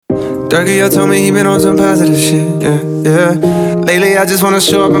Durkee told me he been on some positive shit, yeah. Lately I just wanna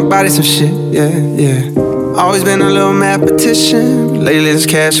show up and body some shit, yeah. Always been a little mathematician. Lately this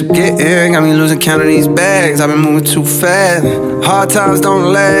cash I'm getting got me losing count of these bags. I've been moving too fast. Hard times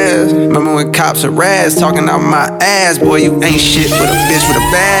don't last. Remember when cops are rats talking out my ass? Boy, you ain't shit with a bitch with a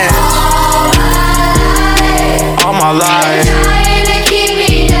badge. All my life, trying to keep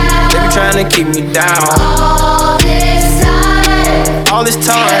me down. they be trying to keep me down. All this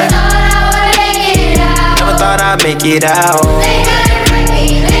time, never thought I'd make it out. They couldn't break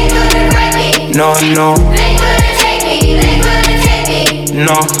me, they couldn't break me. No, They couldn't take me, they couldn't take me.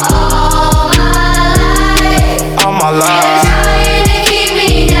 no. All my life, Trying to keep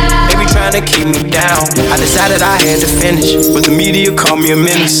me down. they be trying to keep me down. I decided I had to finish, but the media called me a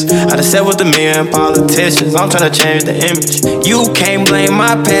menace. I done sat with the million politicians, I'm trying to change the image. You can't blame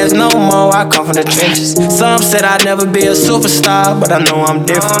my past no more, I come from the trenches. Some said I'd never be a superstar, but I know I'm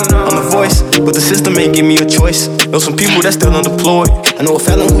different. I'm the voice, but the system ain't give me a choice. Know some people that's still unemployed. I know a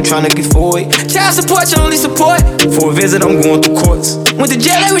felon who trying to get forward. Child support, your only support. For a visit, I'm going through courts. Went to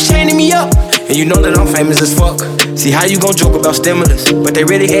jail, they was chaining me up. And you know that I'm famous as fuck. See how you gon' joke about stimulus, but they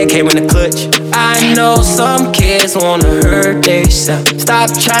really had came in the clutch. I know some kids wanna hurt themselves. Stop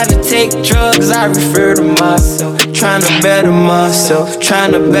trying to take drugs, I refer to myself. Trying to better myself,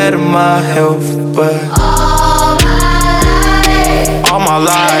 trying to better my health. But all my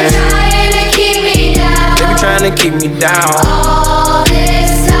life, Trying to keep me down. they be trying to keep me down.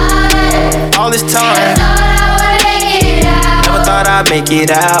 All this time, never thought I'd make it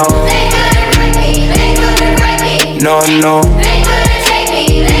out. They couldn't break me, they couldn't break me. No, They couldn't take me,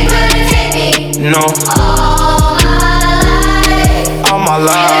 they couldn't take me. no. All my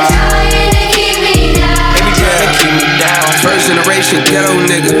life, Trying to keep me down. they be trying to keep me down. First generation ghetto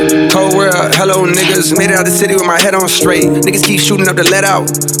nigga, cold world, hello niggas. Made it out the city with my head on straight. Niggas keep shooting up to let out.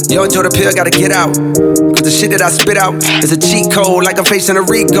 Yo, Joe the pill gotta get out. Cause the shit that I spit out is a cheat code, like I'm facing a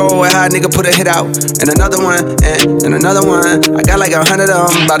Rico. And how a nigga put a hit out. And another one, and another one. I got like 100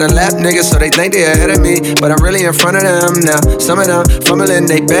 of them by the lap niggas, so they think they ahead of me. But I'm really in front of them now. Some of them fumbling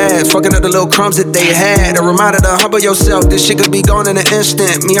they bags, fucking up the little crumbs that they had. A reminder to humble yourself, this shit could be gone in an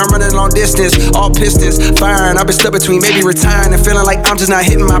instant. Me, I'm running long distance, all pistons firing. I've been stuck between maybe retiring and feeling like I'm just not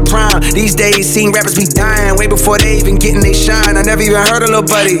hitting my prime. These days, seeing rappers be dying way before they even getting they shine. I never even heard a little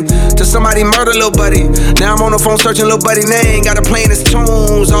buddy till somebody murder little buddy. Now I'm on the phone searching little buddy name. Got to playing his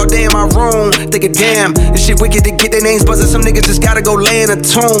tunes all day in my room. Thinking, damn, this shit wicked to get their names buzzing. Some niggas just gotta go lay in a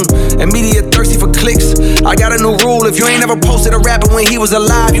tune. And media thirsty for clicks. I got a new rule. If you ain't never posted a rapper when he was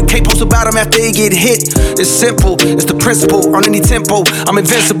alive, you can't post about him after he get hit. It's simple, it's the principle. On any tempo, I'm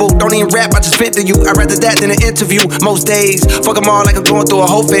invincible. Don't even rap, I just vent to you. I'd rather that than an interview most days. Fuck them all like I'm going through a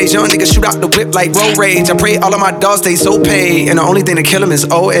whole phase. Young niggas shoot out the whip like road rage. I pray all of my dogs stay so paid. And the only thing to kill them is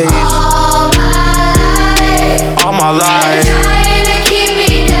old age. All my life, Trying to keep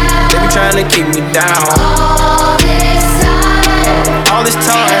me down. they be trying to keep me down. All this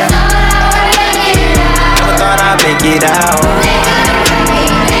time, never thought I'd make it out. They couldn't break me,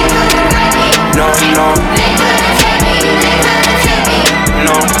 they couldn't break me. No, They couldn't take me, they couldn't take me.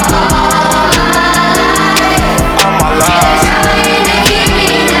 no. All my life, Trying to keep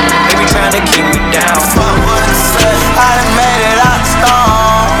me down. they be trying to keep me down. Fuck what it said, I done made it out the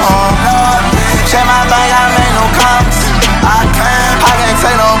storm. Check my bank, I made no comments. I can't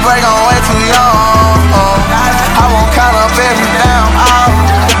take no break, I'm way too young. I won't count up every damn hour.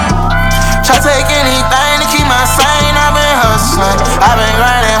 Try to take anything to keep my sane. I've been hustling, I've been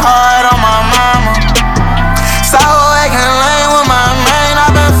grinding hard on my mama. Sour acting lame with my man,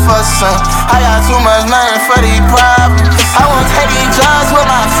 I've been fussing. I got too much money for these problems. I won't take these drugs with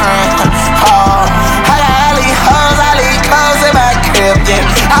my friend. Oh, I got alley hoes, alley cuz in my crib. Yeah.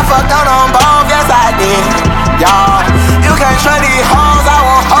 I fucked on them bones, yes I did. Y'all, you can't trust these hoes, I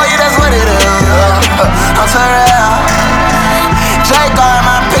won't hold you, that's what it is. I'm so real. Drake on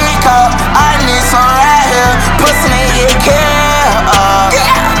my peacock, I need some right here. Pussy nigga get killed.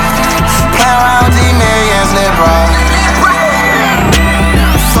 Play around with these millions, little bro.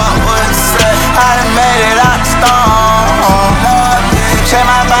 Fuck what it said, I done made it out the storm. Check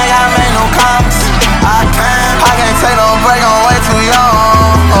my bank, I made no comments. I can't take no break, I'm way too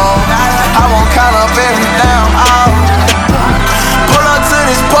young. I won't count up every damn hour. Pull up to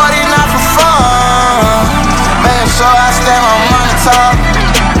this party, not for fun. Make sure I stand my money top.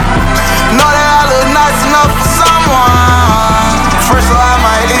 Know that I look nice enough for someone. First of all, I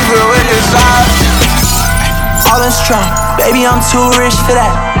might leave you with this job. All this strong, baby, I'm too rich for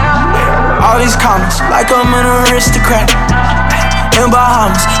that. All these comments, like I'm an aristocrat. in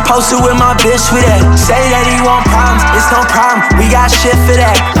Bahamas. Posted with my bitch with that. Say that he want problems, it's no problem. We got shit for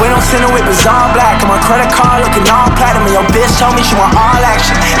that. Wait on center whip is all black. And my credit card looking all platinum. And your bitch told me she want all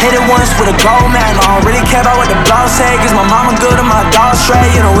action. Hit it once with a gold man. I don't really care about what the blog say. Cause my mama good and my dog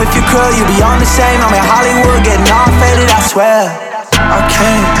straight. You know if you could, you be on the same. I'm in Hollywood getting all faded, I swear. I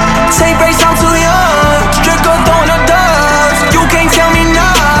can't take breaks, I'm too young. Strict up throwing the dubs. You can't tell me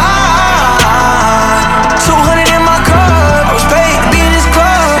nah. 200 in my cup. I was paid to be in this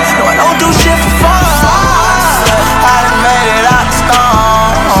club. No, I don't do shit for fun. I done made it out the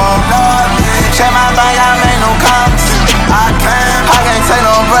storm. Check my bank, I made no comments. I can't take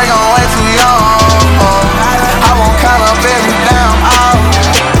no break, I'm way too young. I won't count up every damn hour.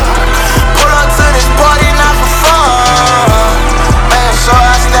 Pull up to this party, not for fun. Man, sure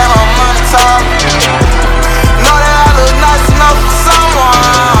I stand on money talk. Know that I look nice enough for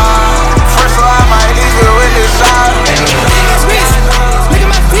someone. First of all, I might leave it with this out. Look at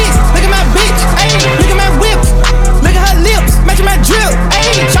my piece, look at my bitch, ayy. Look at my whips, look at her lips, matching my drip,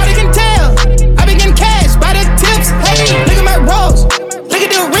 ayy. Shawty can tell, I been getting cash by the tips, ayy. Look at my rolls, look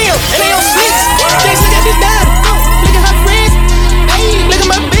at the real, and they on slicks. Just look at this dime, look at her friends, ayy. Look at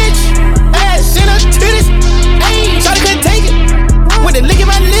my bitch, ass in her titties, ayy. Shawty couldn't take it, with the lick at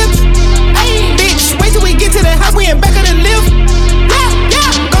my lips, ayy. Bitch, wait till we get to the house, we in back of the lift.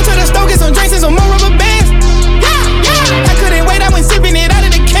 Go to the store, get some drinks and some more rubber bands. I couldn't wait, I went sipping it out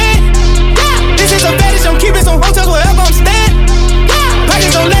of the can. This is a fetish, I'm keeping some hotels wherever I'm staying.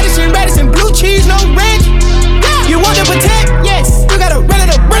 Pockets on lettuce and radish and blue cheese, no ranch. You want to protect? Yes. You gotta run it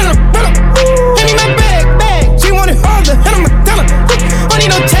up. Hand me my bag. She wanted harder, hit him a dollar. Don't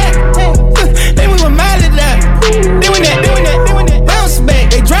need no tag. Then we were mad at that. Doing that. Bounce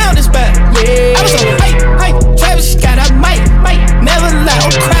back, they drowned this back. Yeah. I was so hype. Travis Scott, I might never lie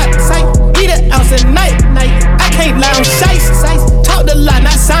on crap. Eat an ounce a night. I can't lie on size. Talk the lie,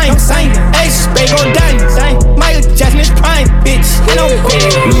 not sign. Ace, bag on diamonds. Michael Jackson is prime, bitch. And I'm big.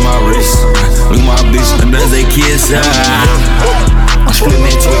 Look at my wrist, look at my bitch, and as they kiss, I'm splitting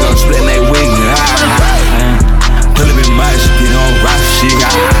that twig, I'm splitting that wig, pull up in my shit, get on rock shit,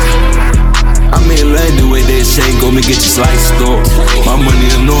 I'm in London, the way they say, go me get your slice store. My money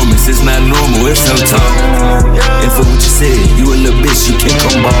enormous, it's not normal, it's some talk. And for what you said, you a little bitch, you can't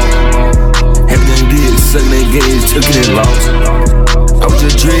come ball. Everything did, sucking that gauge, took it and lost. I was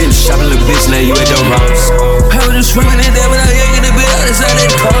just dreaming, shopping little bitch, now you at the Ross. I was just swimming in there without yanking the bill, that's how they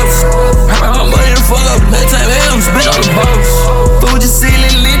cost. I got my money to fuck up, that time I'm spit on the boss. But what you say,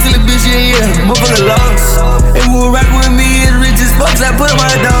 little lit till the bitch, yeah, motherfucker lost. And who were rockin' with me is rich as fuck, so I put on my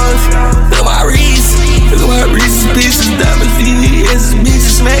dogs. Look at my Reese, pieces, diamonds, VVS,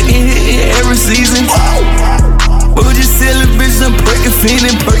 bitches smacking, hitting every season. But we just silly bitch, I'm perkin',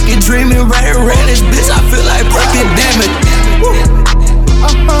 feeling, perkin', dreaming, right around this bitch, I feel like perkin', damn it.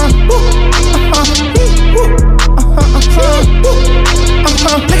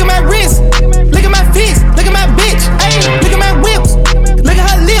 Look at my wrist, look at my fist, look at my bitch, ayy. Look at my whips, look at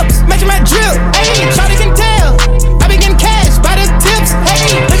her lips, matching my drip, ayy. Shawty can tell, I been getting cash by the tips,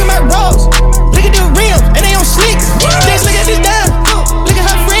 ayy. Look at my rolls, look at the rims, and they on slicks. Just look at this dime, look at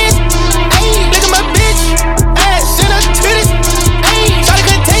her friends, ayy. Look at my bitch, ass in her titties, ayy. Shawty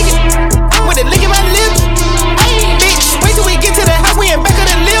couldn't take it, with the lick at my lips, ayy. Bitch, wait till we get to the house, we in back of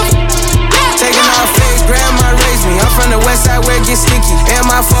the lift. Taking off face, grandma raised me. I'm from the west side where it gets sticky. And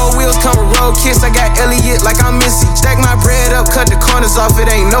my 4 wheels come with road kiss. I got Elliot like I'm Missy. Stack my bread up, cut the corners off. It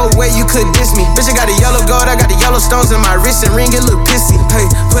ain't no way you could diss me. Bitch, I got the yellow gold, I got the yellow stones in my wrist and ring. It look pissy. Hey,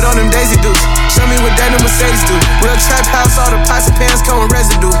 put on them Daisy Dukes. Show me what that new Mercedes do. Real trap house, all the pots and pans come with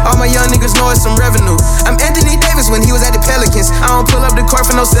residue. All my young niggas know it's some revenue. I'm Anthony Davis when he was at the Pelicans. I don't pull up the court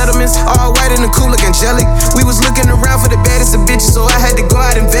for no settlements. All white in the cool, look angelic. We was looking around for the baddest of bitches, so I had to go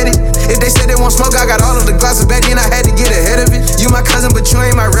out and vet it. If they said they want smoke, I got all of the glasses back then, I had to get ahead of it. You my cousin, but you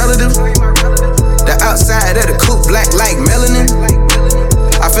ain't my relative. The outside of the coupe, black like melanin.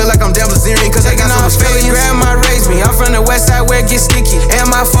 I feel like I'm Devil Zerian, cause I got so much failure. Grandma raised me, I'm from the west side where it gets sticky. And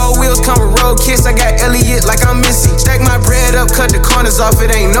my 4 wheels come with road kiss. I got Elliot like I'm Missy. Stack my bread up, cut the corners off.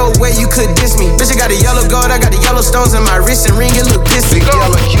 It ain't no way you could diss me. Bitch, I got the yellow gold, I got the yellow stones in my wrist and ring. It look pissy. Big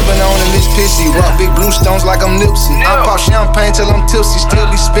yellow Cuban on and this pissy. Rock big blue stones like I'm Nipsey. I pop champagne till I'm tipsy. Still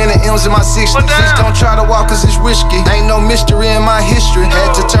be spinning M's in my 60s. Please don't try to walk cause it's risky. Ain't no mystery in my history.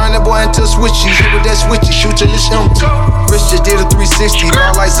 Had to turn that boy into a switchy. Hit with that switchy, shoot till it's empty. Rich just did a 360.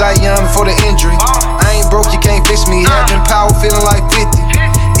 All like Zion for the injury. I ain't broke, you can't fix me. Having power, feeling like 50.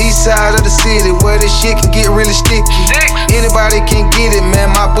 East side of the city, where this shit can get really sticky. Anybody can get it,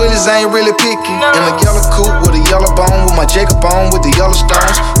 man. My bullies ain't really picky. In a yellow coupe with a yellow bone, with my Jacob on with the yellow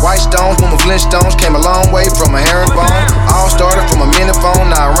stones. White stones with my Flintstones, came a long way from a herringbone. All started from a mini phone,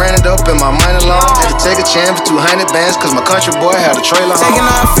 now I ran it up in my money loan. Had to take a chance for 200 bands, cause my country boy had a trailer home. Taking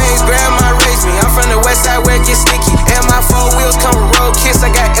off face, grab my race me. I'm from the west side where it gets sticky. And my 4 wheels come with road kits. I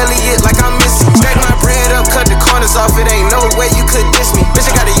got Elliot like I'm missing. Stack my bread up, cut the corners off. It ain't no way you could diss me. Bitch,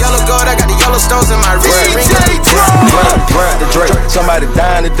 I got the yellow gold, I got the yellow stones in my wrist. Brad the Drake, somebody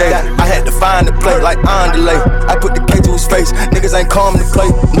dying today. I had to find the plate like Andale. I put the K to his face, niggas ain't coming to play.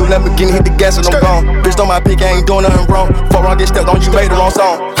 New Lamborghini hit the gas and I'm gone. Bitch, on my pick, I ain't doing nothing wrong. Before I get stepped on, you made the wrong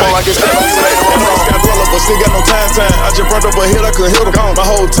song. Before I get stepped on, you made the wrong song. Got roll up, but still got no time. I just brought up a hill, I could hit them. My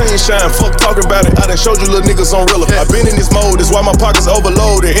whole team shine, fuck talking about it. I done showed you little niggas on Rilla. I been in this mode, that's why my pockets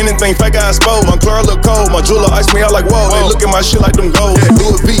overloaded. Anything fake, I expose. My clear look cold, my jeweler ice me out like whoa. They look at my shit like them gold. Do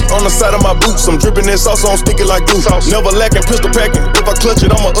a beat on the side of my boots. I'm dripping that sauce on sticky like glue. Never lacking, pistol packing. If I clutch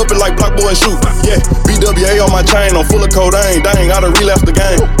it, I'ma up it like Block Boy and shoot. Yeah, BWA on my chain, I'm full of codeine. Dang, I done relapsed the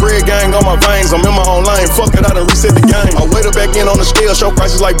game. Bread gang on my veins, I'm in my own lane. Fuck it, I done reset the game. I wait back in on the scale, show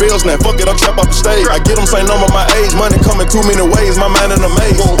prices like bills now. Fuck it, I'm trap off the stage. I get them same number my age, money coming too many ways. My mind in a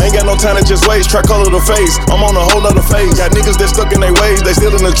maze. Ain't got no time to just waste, try color the face. I'm on a whole nother phase. Got niggas that stuck in their ways, they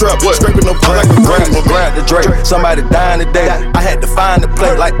still in the trap. Scraping the pot like a Grab the Drake, somebody dying today. I had to find the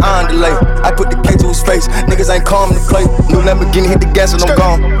plate like Andale. I put the K to his face, niggas ain't coming to play. New Lamborghini hit the gas and I'm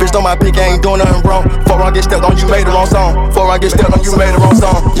gone. Bitch, on my pick, I ain't doing nothing wrong. Before I get stepped on, you made the wrong song. Before I get stepped on, you made the wrong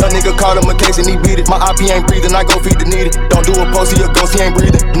song. Young nigga caught him a case and he beat it. My IP ain't breathing, I go feed the needed. Don't do a post, he a ghost, he ain't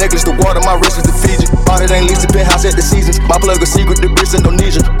breathing. Necklace the water, my wrist is the Fiji. Bought it ain't least a penthouse at the seasons. My plug a secret, the bitch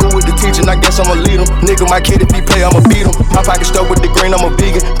Indonesia. Good with the teaching, I guess I'ma lead him. Nigga, my kid, if he play, I'ma beat him. My pocket stuck with the green, I'm a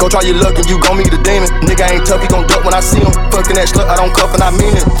vegan. Go try your luck and you gon' meet a demon. Nigga ain't tough, he gon' duck when I see him. Fucking that slut, I don't cuff and I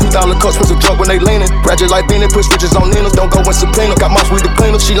mean it. $2 cups with a truck when they leaning. Ratchet like Beanie, put switches on Nina. Don't go in subpoena. Got mouse with the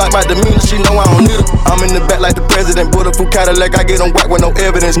cleaner. She like my demeanor, she know I don't need her. I'm in the back like the president. Bulletproof Cadillac, I get on whack with no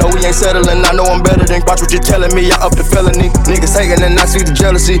evidence. No, we ain't settling, I know I'm better than. Watch what you're telling me, I up the felony. Niggas hating and I see the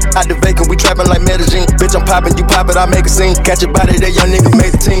jealousy. Out the vacant, we trapping like Medellin. Bitch, I'm popping, you pop it, I make a scene. Catch your body, that young nigga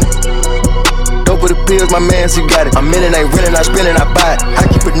made the team. Dope with the pills, my mans, he got it. I'm in it, ain't renting, I spend it, I buy it. I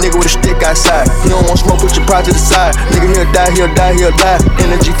keep a nigga with a stick outside. He don't want smoke, push your pride to the side. Nigga, he'll die, he'll die, he'll die.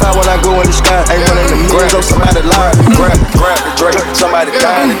 Energy 5 when I go in the sky. Ain't running the millions, so somebody lie. Grab the Drake, somebody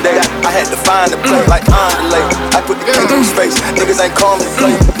dying today. I had to find the plate like Andale. I put the K to his face, niggas ain't coming to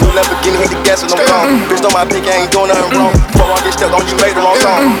play. New Lamborghini hit the gas and I'm gone. Bitch, on my pick, I ain't doing nothing wrong. Before I get stepped on, you made the wrong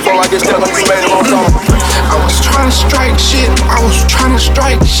song. Before I get stepped on, you made the wrong song. I was tryna strike shit, I was tryna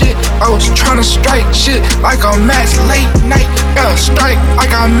strike shit, I was tryna strike shit like a match late night. Yeah, strike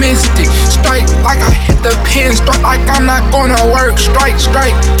like I missed it, strike like I hit the pin, strike like I'm not gonna work, strike.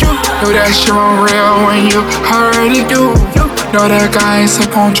 You know that shit won't real when you already do. Know that guy ain't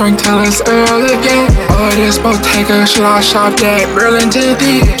sip on drink till it's early again. All of this Bottega shit I shopped at Burlington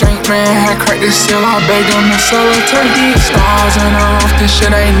D. Drink man had cracked the seal, I begged him to sell a turkey. Stars in the roof, this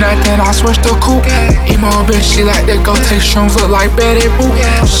shit ain't nothing, I switched to coupe. Emo bitch, she like to go take shrooms, look like Betty Boop.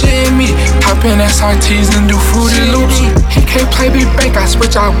 Shit me, hop in SRTs and do Fruity Loops. He can't play big bank, I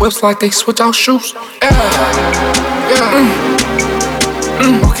switch out whips like they switch out shoes.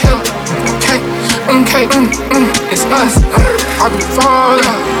 Okay, it's us. I be falling,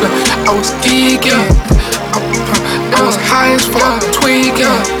 I was geeking, I was high as fuck, tweaking.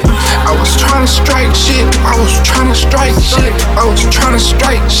 I was tryna strike shit, I was tryna strike shit, I was tryna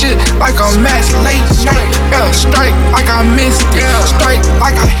strike shit like a match late night. Yeah, strike like I missed it, strike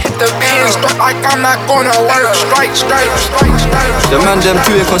like I hit the pin, strike like I'm not gonna work, strike. The man them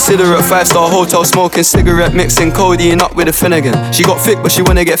too inconsiderate, 5-star hotel smoking cigarette, mixing codeine up with a Finnegan. She got thick but she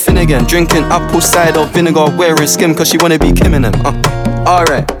wanna get Finnegan, drinking apple cider vinegar, wearing skim cause she wanna be Kim in them.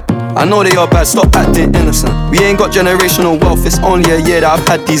 Alright, I know they are bad, stop acting innocent. We ain't got generational wealth, it's only a year that I've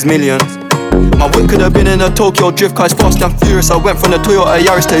had these millions. My whip could have been in a Tokyo drift car, it's fast and furious. I went from the Toyota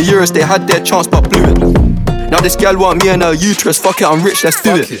Yaris to Urus, they had their chance but blew it. Now this gal want me and her uterus, fuck it, I'm rich, let's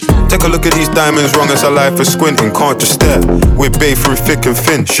do it. Take a look at these diamonds, wrong as her life is squinting, can't just stare. We're bae through thick and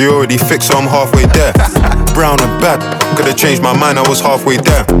thin, she already fixed so I'm halfway there. Brown and bad, could've changed my mind, I was halfway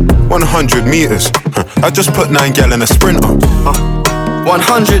there. 100 meters, I just put 9 gal in a sprinter.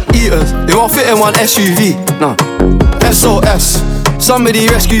 100 eaters, they won't fit in one SUV, no. SOS, somebody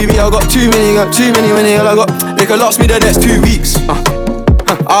rescue me, I got too many, I got, they could last me the next 2 weeks.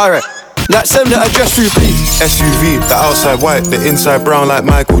 Alright, let's send the address through please. SUV, the outside white, the inside brown like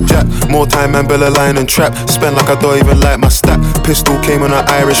Michael Jack. More time and Bella line and trap, spend like I don't even like my stack. Pistol came on an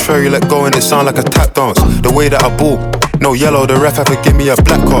Irish ferry, let go and it sound like a tap dance. The way that I ball, no yellow, the ref have to give me a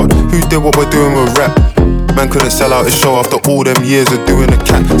black card. Who did what we're doing with rap? Man couldn't sell out his show after all them years of doing a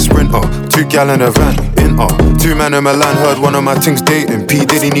cat sprinter. 2 gal in a van, in 2 man in Milan, heard one of my things dating. P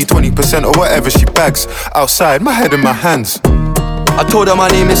Diddy need 20% or whatever she bags. Outside, my head in my hands. I told her my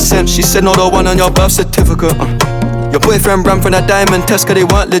name is Sam. She said no, the one on your birth certificate. Your boyfriend ran from that diamond test cause they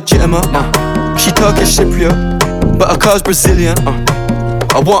weren't legitimate. She Turkish Cypriot, but her car's Brazilian.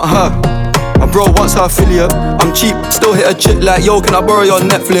 I want her. My bro wants her affiliate. I'm cheap, still hit a chick like, yo, can I borrow your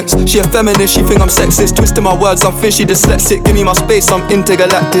Netflix? She a feminist, she think I'm sexist. Twisting my words, I'm think she dyslexic. Give me my space, I'm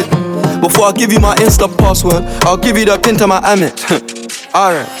intergalactic. Before I give you my Insta password, I'll give you the pin to my Amex.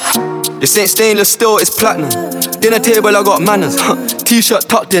 Alright. This ain't stainless steel, it's platinum. Dinner table, I got manners. T-shirt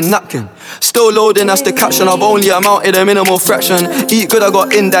tucked in, napkin. Still loading, that's the caption. I've only amounted a minimal fraction. Eat good, I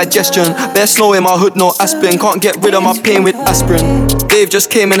got indigestion. Bare snow in my hood, no aspirin. Can't get rid of my pain with aspirin. Dave just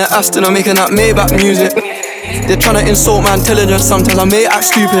came in an Aston, I'm making that Maybach music. They're trying to insult my intelligence, sometimes I may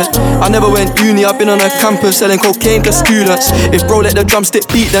act stupid. I never went uni, I've been on a campus selling cocaine to students. If bro let the drumstick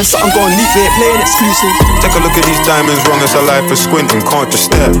beat, then something gon' leak, we ain't playing exclusive. Take a look at these diamonds, wrong as her life is squinting, can't just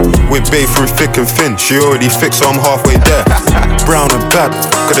stare. With babe through thick and thin, she already fixed, so I'm halfway there. Brown and bad,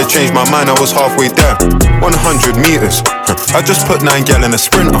 could've changed my mind, I was halfway there. 100 meters, I just put 9 gal in a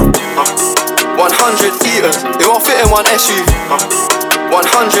sprinter. 100 eaters, they won't fit in one SU.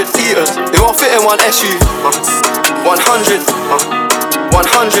 100 eaters, they won't fit in one SU. 100,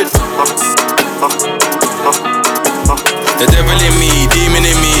 100. The devil in me, demon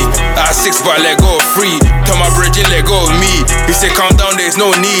in me. I 6 but let go of 3. Tell my bridge and let go of me. He said calm down, there's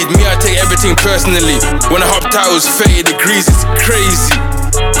no need. Me, I take everything personally. When I hopped out, it was 30 degrees, it's crazy.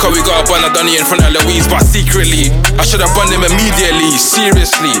 Cause we got a bun, I done it in front of Louise, but secretly I should have banned him immediately,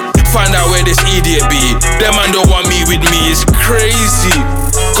 seriously. Find out where this idiot be. Them man don't want me with me, it's crazy.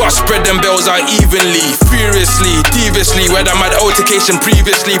 Gotta spread them bells out evenly, furiously, deviously. Where I had altercation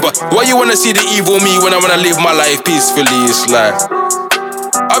previously, but why you wanna see the evil me when I wanna live my life peacefully? It's like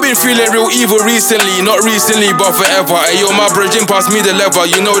I've been feeling real evil recently, not recently but forever. Hey yo, my bridging passed me the lever.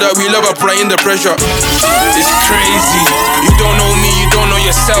 You know that we love applying the pressure. It's crazy, you don't know me, you don't know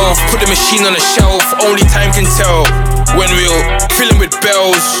yourself. Put the machine on the shelf, only time can tell. When we'll fill him with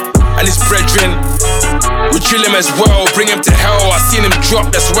bells and his brethren, we chill him as well, bring him to hell. I seen him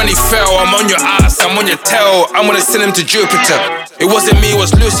drop, that's when he fell. I'm on your ass, I'm on your tail. I'm gonna send him to Jupiter. It wasn't me, it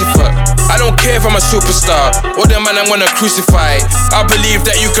was Lucifer. I don't care if I'm a superstar or the man I'm gonna crucify. I believe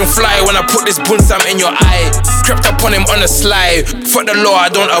that you can fly when I put this bunsam in your eye. Crept up on him on the slide. Fuck the law, I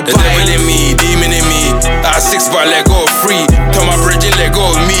don't abide. The devil in me, demon in me. I 6 but let go of 3. Tell my bridge and let go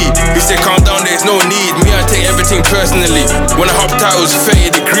of me. He said calm down, there's no need. Me, I take everything personally. When I hopped out, it was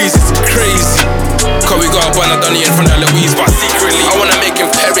 30 degrees, it's crazy. Cause we got a bun, I done it in front of Louise, but secretly I wanna make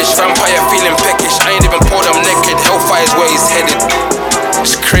him perish. Vampire feeling peckish, I ain't even pulled him naked. Hellfire's where he's headed.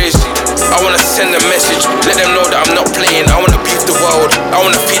 It's crazy. I wanna send a message, let them know that I'm not playing. I wanna beat the world, I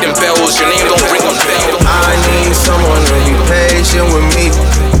wanna feed them bells. Your name don't ring on bell. I need someone to be patient with me.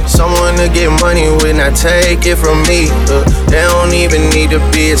 Someone to get money when I take it from me. They don't even need to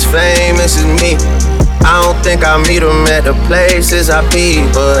be as famous as me. I don't think I meet them at the places I be,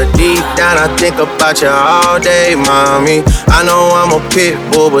 but deep down I think about you all day, mommy. I know I'm a pit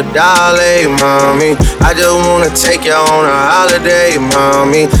bull, but darling, mommy, I just wanna take you on a holiday,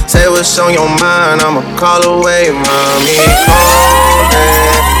 mommy. Say what's on your mind, I'ma call away, mommy. Oh,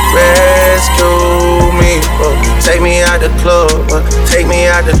 yeah, rescue me. Take me out the club, take me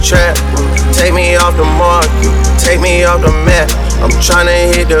out the trap, take me off the market, take me off the map. I'm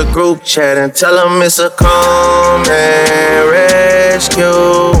tryna hit the group chat and tell them it's a come and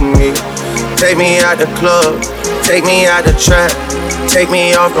rescue me. Take me out the club, take me out the trap, take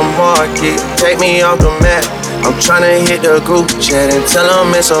me off the market, take me off the map. I'm tryna hit the group chat and tell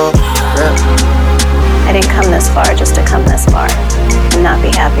them it's a rap. I didn't come this far just to come this far and not be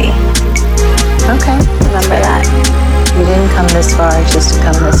happy. Okay. Remember that. You didn't come this far just to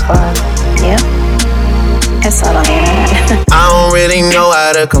come this far. Yeah. I saw it on the internet. I don't really know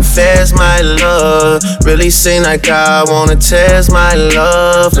how to confess my love. Really seem like I wanna test my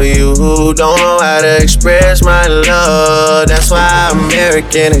love for you. Don't know how to express my love. That's why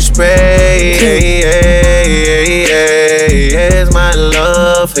American Express my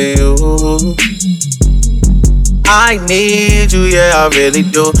love for you. I need you, yeah, I really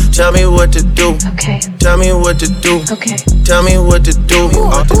do. Tell me what to do. Okay. Tell me what to do. Okay. Tell me what to do. Tell me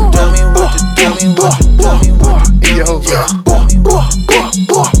what to do. Tell me what to do. Tell me what to do. Yo, yo,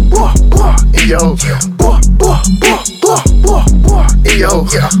 yo, yo,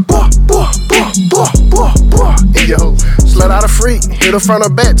 yo. let out a freak. Hit her front or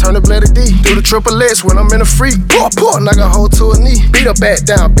back, turn the bloody D. Do the triple X when I'm in a freak. Pour, knock a hole to a knee. Beat her back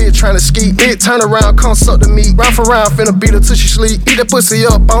down, bitch tryna ski. Bitch turn around, come suck the meat. Round for round, finna beat her till she sleep. Eat that pussy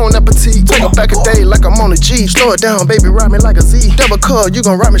up, bon appetit. Take her back a day like I'm on a G. Slow it down, baby, ride me like a Z. Double cup, you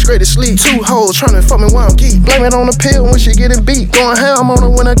gon' ride me straight to sleep. 2 hoes tryna fuck me while I'm geek. Blame it on the pill when she getting beat. Going ham on her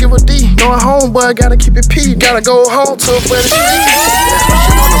when I give her D. Going home, boy, gotta keep it P. Gotta go home to a better shit.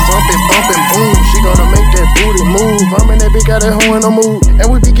 She gonna bump it, boom. She gonna make that booty move. I'm in that bitch, got that hoe in the mood. And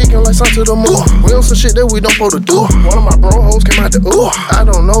we be kicking like something to the moon. We on some shit that we don't supposed to do. One of my bro hoes came out the ooh. I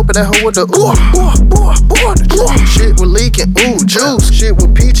don't know, but that hoe with the ooh. Shit was leaking, ooh, juice. Shit was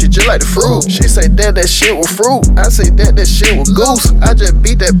peachy, just like the fruit. She say that shit was fruit. I say that shit was goose. I just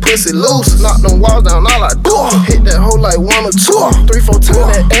beat that pussy loose. Knock them walls down, all I do. Hit that hoe like 1 or 2. 3, 4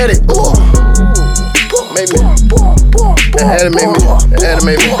 times that edit, ooh. Maybe. That animate me. Look, that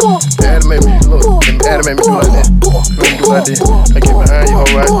animate me do like that. Let me do like this. I get behind you,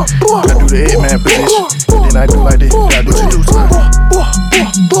 hoe, right? I do the headman position. And then I do like this. I do the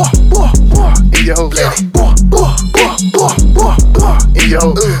in your hoe. In your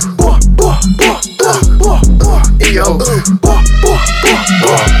hoe. In your hoe.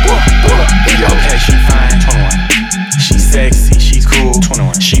 Okay, she fine, 21. She sexy, she cool,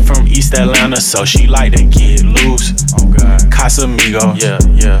 21. She from East Atlanta, so she like to get loose. Oh God, Casamigo, yeah.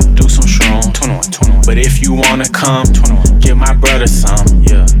 Do some shroom, 21. But if you wanna come, 21. Give my brother some,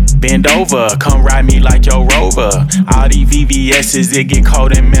 yeah. Bend over, come ride me like your Rover. All these VVS's, it get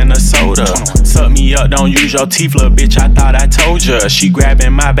cold in Minnesota. 21. Suck me up, don't use your teeth, little bitch, I thought I told ya. She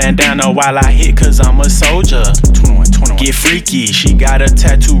grabbing my bandana while I hit, cause I'm a soldier. 21. Get freaky, she got a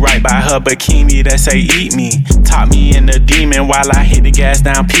tattoo right by her bikini that say eat me. Top me in the demon while I hit the gas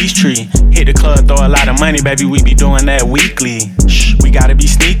down Peachtree. Hit the club, throw a lot of money, baby, we be doing that weekly. Shh, we gotta be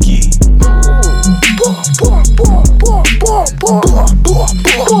sneaky.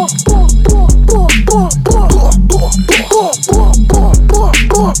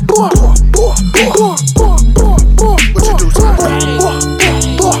 What you do, son?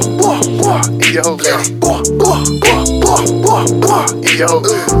 In your hoe. In your hoe.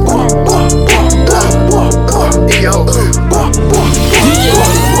 In your hoe.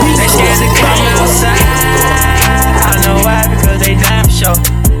 They scared to come outside. I know why, because they dying for sure.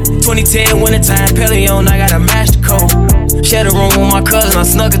 2010 wintertime, Pelly on, I got a master code. Share the room with my cousin, I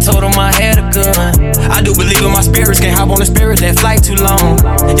snuck and told him I had a gun. I do believe in my spirits, can't hop on the spirit, that flight too long.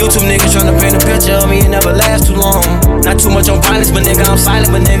 YouTube niggas tryna paint a picture of me, it never lasts too long. Not too much on violence, but nigga, I'm silent,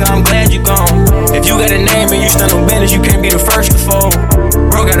 but nigga, I'm glad you gone. If you got a name and you stand on business, you can't be the first to fold.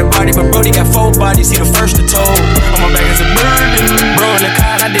 Bro got a body, but Brody got 4 bodies, he the first to told. On my back is a burden, bro in the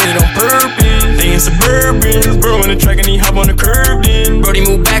car, I did it on purpose. They in Suburban, bro in the track and he hop on the curb then. Brody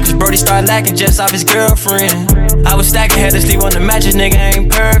moved back cause Brody started lacking just off his girlfriend. I was stacking, had to sleep on the mattress, nigga ain't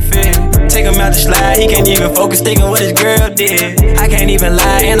perfect. Take him out the slide, he can't even focus thinking what his girl did. I can't even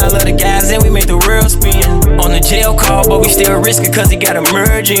lie, and I love the guys, and we make the world spin. On the jail call, but we still risk it cause he got a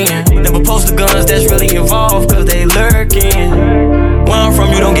merge in. Never post the guns that's really involved cause they lurking. Where I'm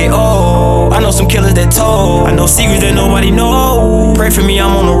from, you don't get old. I know some killers that told. I know secrets that nobody know. Pray for me,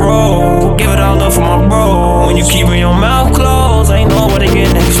 I'm on the road. Give it all up for my bro. When you keepin' your mouth closed, I ain't know what they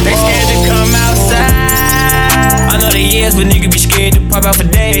get next. They scared to come outside. I know they years, but niggas be scared to pop out for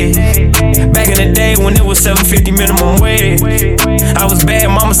days. Back in the day when it was $7.50 minimum wage, I was bad,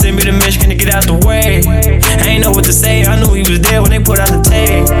 mama sent me to Michigan to get out the way. I ain't know what to say, I knew he was there when they put out the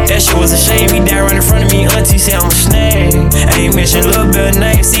tape. That shit was a shame, he died right in front of me. Auntie said I'm a snake. I ain't mention Lil' Bill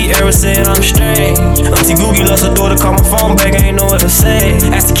name, see Era said I'm strange. Auntie Googie lost her daughter, call my phone back, I ain't know what to say.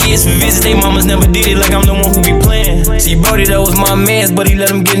 Asked the kids for visits, they mamas never did it like I'm the one who be playing. See Brody, that was my mans, but he let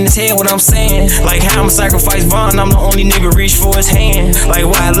him get in his head what I'm saying. Like how I'ma sacrifice Vaughn, I'm the only nigga reach for his hand. Like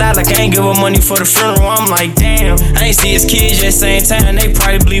why I lie, like I ain't give her money for the funeral, I'm like damn. I ain't see his kids yet, same time, they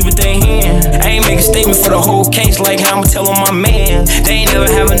probably believe what they hear. I ain't make a statement for the whole case, like how I'ma tell on my man. They ain't never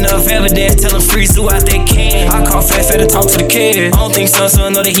have enough evidence, tell them free so out they can. I call Fat to talk to the kid. I don't think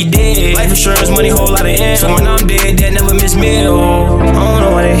son know that he dead. Life insurance money, whole lot of ends. So when I'm dead, that never miss meal. I don't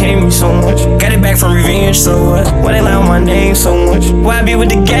know why they hate me so much. Got it back from revenge so much. Why they lie on my name so much? Why I be with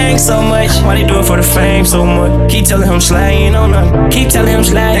the gang so much? Why they do it for the fame so much? Keep telling him slide, ain't on nothing. Keep telling him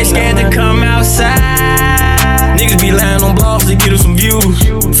slide, they scared to come outside. Niggas be lying on blogs to get them some views.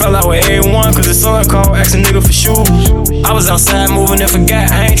 Fell out with everyone cause the son called, asked a nigga for shoes. I was outside moving and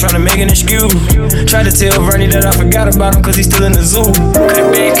forgot, I ain't tryna make an excuse. Tried to tell Vernie that I forgot about him cause he's still in the zoo. Cut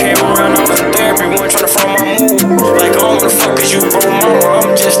big came around, I was in therapy, one tryna front my move. Like I don't wanna fuck cause you bro mama,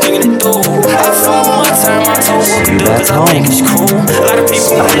 I'm just thinking it through. I fuck one time, I told what to do cause I think it's cool. A lot of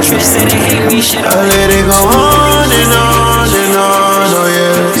people in the trench say they hate me, shit. I let it go on and on.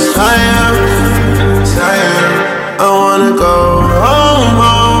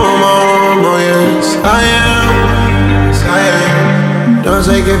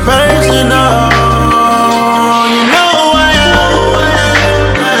 take it personal. You know who I am.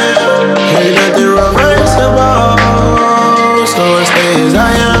 Ain't nothing reversible. So I stay as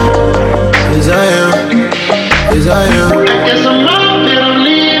I am, as I am, as I am. Guess I'm out and I'm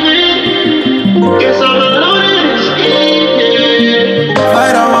leaving. Guess I'm alone in this game.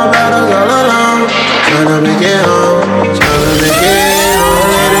 Fight all my battles all alone. Tryna make it home, tryna make it home.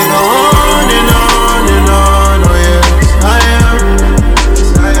 Let it go on and on and on. Oh yes, I am,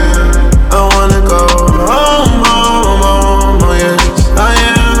 yes I am. I wanna go home, home, home. Oh yes, I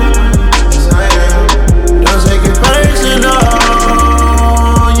am, yes I am. Don't take it personal.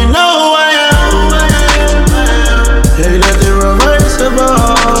 You know who I am. Ain't nothing reversible.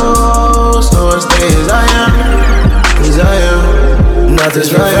 So I stay as I am, as I am.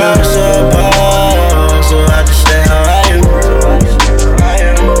 Nothing's reversible. So I just stay how I am.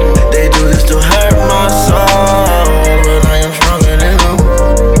 They do this to hurt my soul, but I am stronger than them.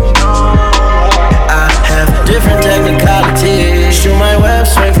 I have different technicalities. Shoot my web,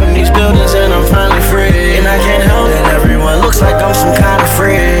 swing from these buildings, and I'm finally free. And I can't help it, everyone looks like I'm some kind of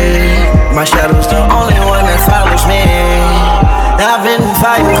freak. My shadow's the only one that follows me. I've been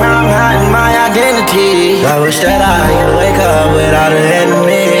fighting crime, hiding my identity. I wish that I could wake up without an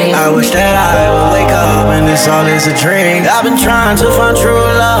enemy. I wish that I would wake up and this all is a dream. I've been trying to find true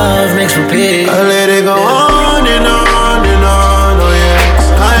love mixed with peace. I let it go on and on and on. Oh yes,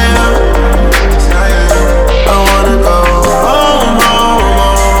 I am, yes I am. I wanna go home, home,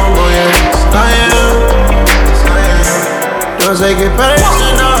 home. Oh yes, I am, yes I am. Don't take it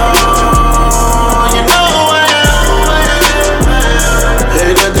personal. You know who I am.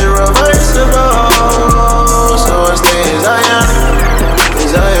 Ain't nothing reversible. So I stay as I am,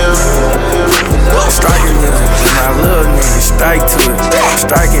 as I am. Striking music, let my little nigga strike to it.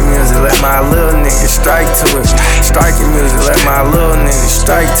 Striking music, let my little nigga strike to it. Striking music, let my little nigga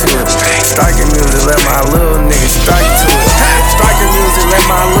strike to it. Striking music, let my little nigga strike to it. Striking music, let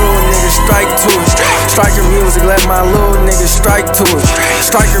my little nigga strike to it. Striking music, let my little nigga strike to it.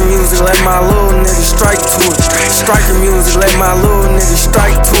 Striking music, let my little nigga strike to it. Striking music, let my little nigga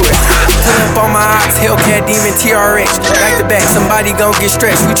strike to it. Pull up on my ops, Hellcat Demon TRX. Back to back, somebody gon' get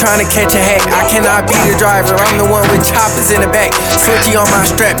stretched. We tryna catch a hack. I cannot be the driver, I'm the one with choppers in the back. Switchy on my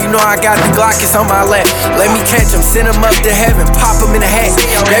strap, you know I got the Glock, it's on my lap. Let me catch him, send him up to heaven, pop him in the hat.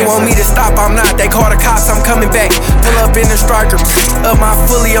 They want me to stop, I'm not. They call the cops, I'm coming back. Pull up in the striker, up my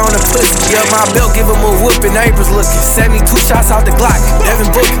fully on the pussy. Up my belt, give him a whooping, neighbors looking. 72 shots out the Glock, Devin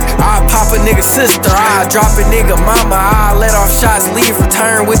Booker. I pop a nigga sister, I drop a nigga mama. I let off shots, leave,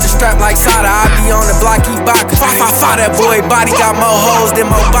 return with the strap like Sada. I be on the block, he baka. That boy body got more hoes than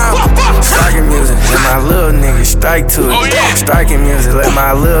Obama. Striking music, let my little nigga strike to it. Striking music, let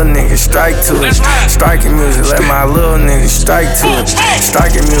my little nigga strike to it. Striking music, let my little nigga strike to it.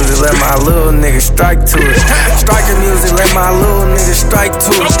 Striking music, let my little nigga strike to it. Striking music, let my little nigga strike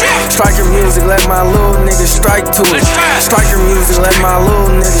to it. Striking music, let my little nigga strike to it. Striking music, let my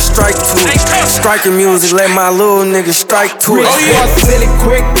little nigga strike to it. Striking music, let my little nigga strike to it. Sell it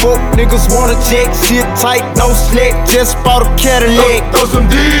quick, book niggas wanna check. Shit tight, no slick. Just bought a Cadillac. Throw some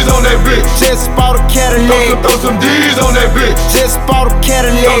D's on that bitch. Just bought a Cadillac. Throw some D's on that bitch. Just bought a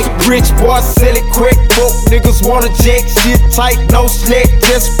Cadillac. Rich boy, sell it quick, book niggas wanna check. Shit tight, no slick.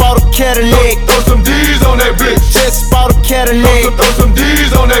 Just bought a Cadillac. Throw some D's on that bitch. Just bought a Cadillac. Throw some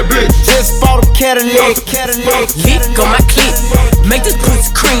D's on that bitch. Just bought a Cadillac. Lick on my clip, make this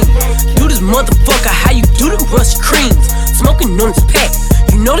pussy cream. Do this motherfucker how you do the rush creams. Smoking on this pack,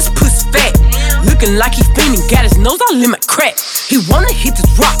 you know this pussy fat. Looking like he fiending, got his nose all in my crack. He wanna hit this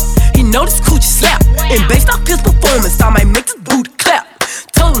rock, he know this coochie slap. And based off his performance, I might make this booty clap.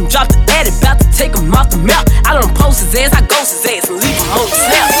 Told him drop the addy, bout to take him off the map. I don't post his ass, I ghost his ass and leave him on the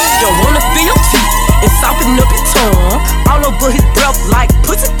snap. Don't wanna feel your teeth and soften up his tongue. All over his breath like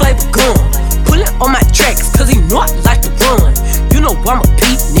pussy flavor gum. Pulling on my tracks, cause he know I like to run. You know I'm a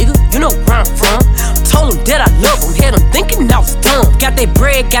Pete, nigga, you know where I'm from. Told him that I love him, had him thinking I was dumb. Got that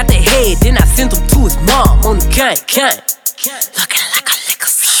bread, got that head, then I sent him to his mom on the gang. Looking like a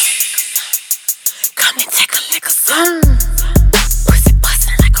liquor son. Come and take a liquor son. Pussy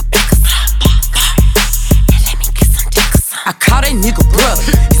bustin' like a bigger son. And let me get some dick son. I call that nigga brother,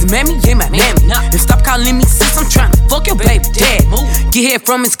 his mammy ain't my mammy. And stop calling me sis, I'm tryna fuck your baby dad. Get head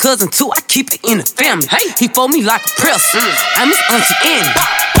from his cousin too, I keep it in the family. He fold me like a press, I'm his auntie Annie.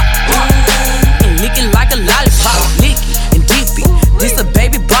 And licking like a lollipop, licky and deepy. This a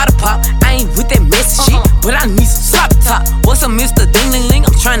baby bottle pop, I ain't with that messy shit, but I need some sloppy top. What's up, Mr. Ding Ling Ling?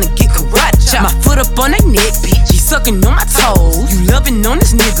 I'm tryna get karate chop. My foot up on that neck, bitch. sucking on my toes. You loving on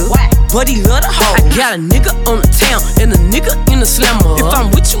this nigga, but he love the hoe. I got a nigga on the town and a nigga in the slammer. If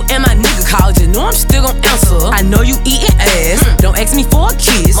I'm with you and my nigga called, you know I'm still gon' answer. I know you eating ass, don't ask me for a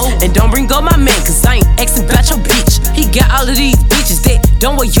kiss. And don't bring up my man, cause I ain't asking about your bitch. He got all of these bitches that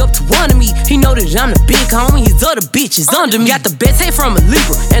don't weigh up to one of me. He know that I'm the big homie, his other bitches under me. Got the best head from a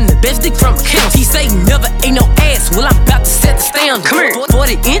Libra and the best dick from a count. He say he never ate no ass, well I'm about to set the standard. Come here,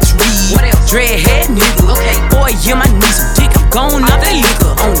 40-inch reed, what else? Dread head nigga, okay. Boy, yeah, my need some dick, I'm going off that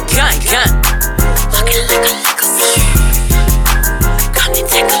liquor on the gun. Looking like a liquor fiend. Come and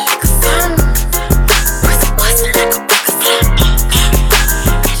take a lick of some. Pussy bustin' like a record flop.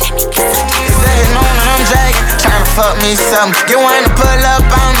 And let me get some dick. Sitting on and I'm jagging, tryna fuck me something. Get one to pull up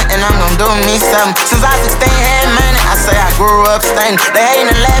on me, and I'm gon' do me something. Since I 16 had money, I say I grew up stunning. They hatin'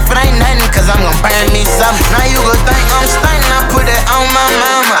 and laugh, it ain't nothing, cause I'm gon' burn me something. Now you gon' think I'm stunning, I put that on my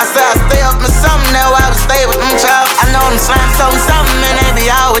mama. I say I stay up in something, now I would stay with them chops. I know them slimes told me something, and they be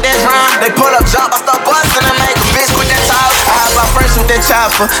all with that drum. They pull up, jump, I start bustin' and make a bitch quit that talk. I hop out first with that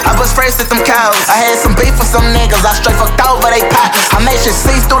chopper, I bust first at them cows. I had some beef with some niggas, I straight fucked over they pockets. I made shit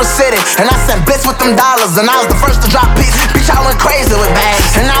cease through the city, and I sent bits with them dollars. And I was the first to drop beats, bitch I went crazy with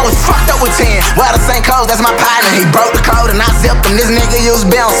bags. And I was fucked up with 10, well the same clothes, that's my partner. He broke the code and I zipped him, this nigga used to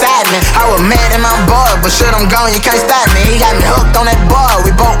be on side me. I was mad at my boy, but shit I'm gone, you can't stop me. He got me hooked on that boy,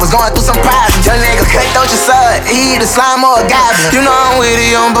 we both was going through some problems. Young nigga cut out your son, he either slime or a goblin. You know I'm with a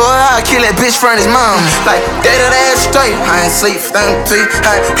young boy, I'll kill that bitch from his mom. Like, day to day straight, I ain't sleep for them 3.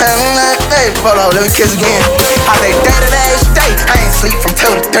 Hold on, let me kiss again. I say day to day straight, I ain't sleep from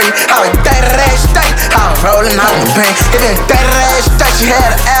 2 to 3. I was day to day straight, I was rolling out the bank. It been day to day straight, she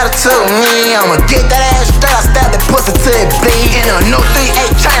had an attitude with me. I'ma get that ass straight, I stabbed that pussy till it bleed. In a new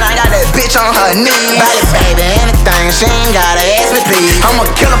 3-8 train, I got that bitch on her knee. Body baby, anything, she ain't gotta ask me please. I'ma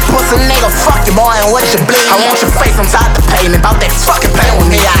kill a pussy nigga, fuck you boy and what you bleed. I want your face inside the pavement, bout that fucking pain with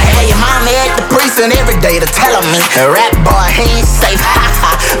me. I had your mama at the precinct every day to tell me a rap boy, he ain't safe, ha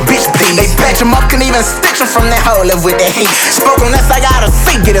ha, bitch please. They patch him up, couldn't even stitch him from that hole, live with that heat. Spoke unless I got a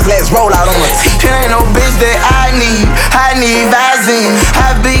seat, get his legs roll out on the teeth. It ain't no bitch that I need Visine.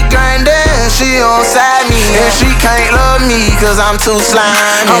 I be grindin', she on side me. And she can't love me, cause I'm too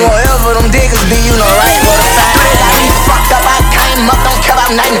slimy. I'm whatever them niggas be, you know right where to find me. I be fucked up, I came up, don't care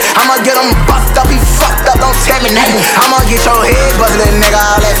about nothing. I'ma get him bust up, he fucked up, don't tell me nothing. I'ma get your head busted, nigga,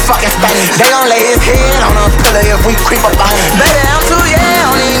 all that fucking stunning. They gon' lay his head on a pillow if we creep up on him. Baby, I'm too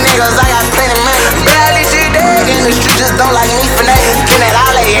yeah on these niggas, I got plenty money. Barely shit dead, in the street just don't like me for nothing. Getting at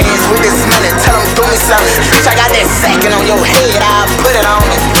all they ass with this money, tell them do me something. Bitch, I got that sacking on your head, I'll put it on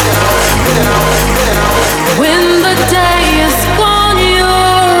it. When the day is gone, you're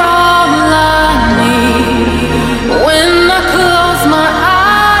all I need. When I close my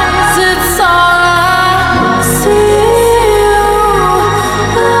eyes, it's all I see. You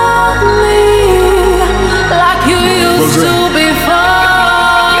love me like you used to before.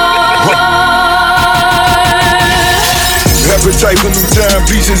 Appetite for new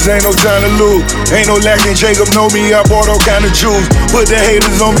timepieces, ain't no time to lose. Ain't no lacking, Jacob know me, I bought all kind of jewels. Put the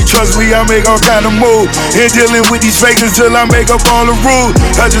haters on me, trust me, I make all kind of moves. And dealing with these fakers till I make up all the rules.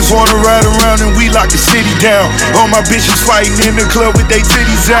 I just wanna ride around and we lock the city down. All my bitches fighting in the club with they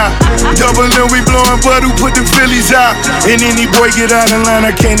titties out. Double and we blowing butt, who put them Phillies out? And any boy get out of line,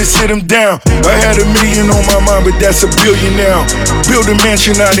 I can't sit him down. I had $1 million on my mind, but that's $1 billion now. Build a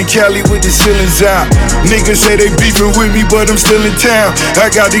mansion out in Cali with the ceilings out. Niggas say they beefing with me, but I'm still in town.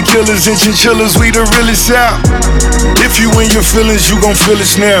 I got the killers and chinchillas, we the realest out. If you in your feelings, you gon' feel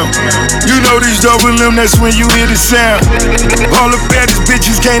us now. You know these double M, that's when you hear the sound. All the baddest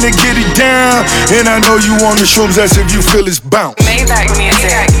bitches came to get it down. And I know you on the shrooms, that's if you feel it's bounce. Maybach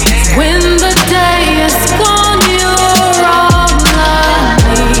music. When the day is gone, you're all I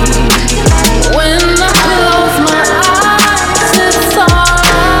need. When I close my eyes, it's all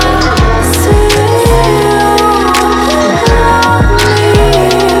I see.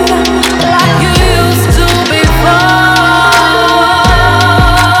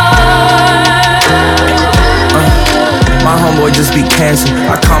 My homeboy just be cancer.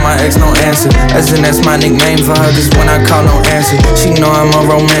 I call my ex, no answer. As in that's my nickname for her, just when I call, no answer. She know I'm a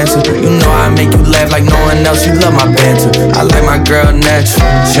romancer. You know I make you laugh like no one else. You love my banter. I like my girl natural.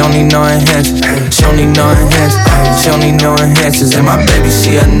 She don't need no enhancers. She don't need no enhancers. She don't need no enhancers. And my baby,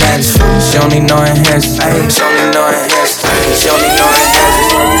 she a natural. She don't need no enhancers. She don't need no enhancers. She don't need no enhancers.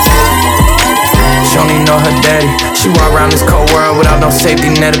 She She only know her daddy. She walk around this cold world without no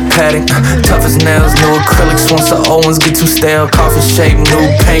safety net or padding. Tough as nails, new acrylics. Once the old ones get too stale. Coffin shape, new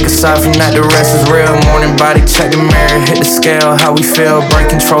pink. Aside from that, the rest is real. Morning body, check the mirror, hit the scale. How we feel,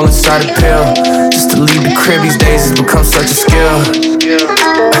 brain control inside a pill. Just to leave the crib these days has become such a skill.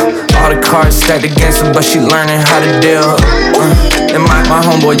 All the cards stacked against her, but she learning how to deal. And my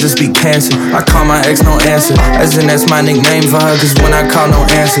homeboy just be cancer. I call my ex no answer, as in that's my nickname for her. Cause when I call no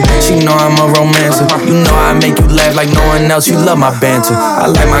answer, she know I'm a romancer. You know I make you laugh like no one else. You love my banter. I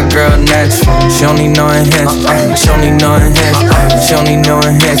like my girl natural. She don't need no enhancers. She don't need no enhancers. She don't need no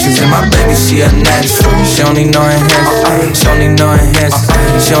enhancers. And my baby, she a natural. She don't need no enhancers. She don't need no enhancers.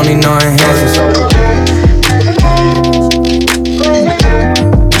 She don't need no enhancers.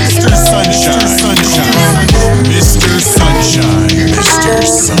 Mr.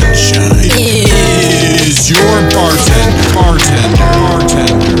 Sunshine is your bartender.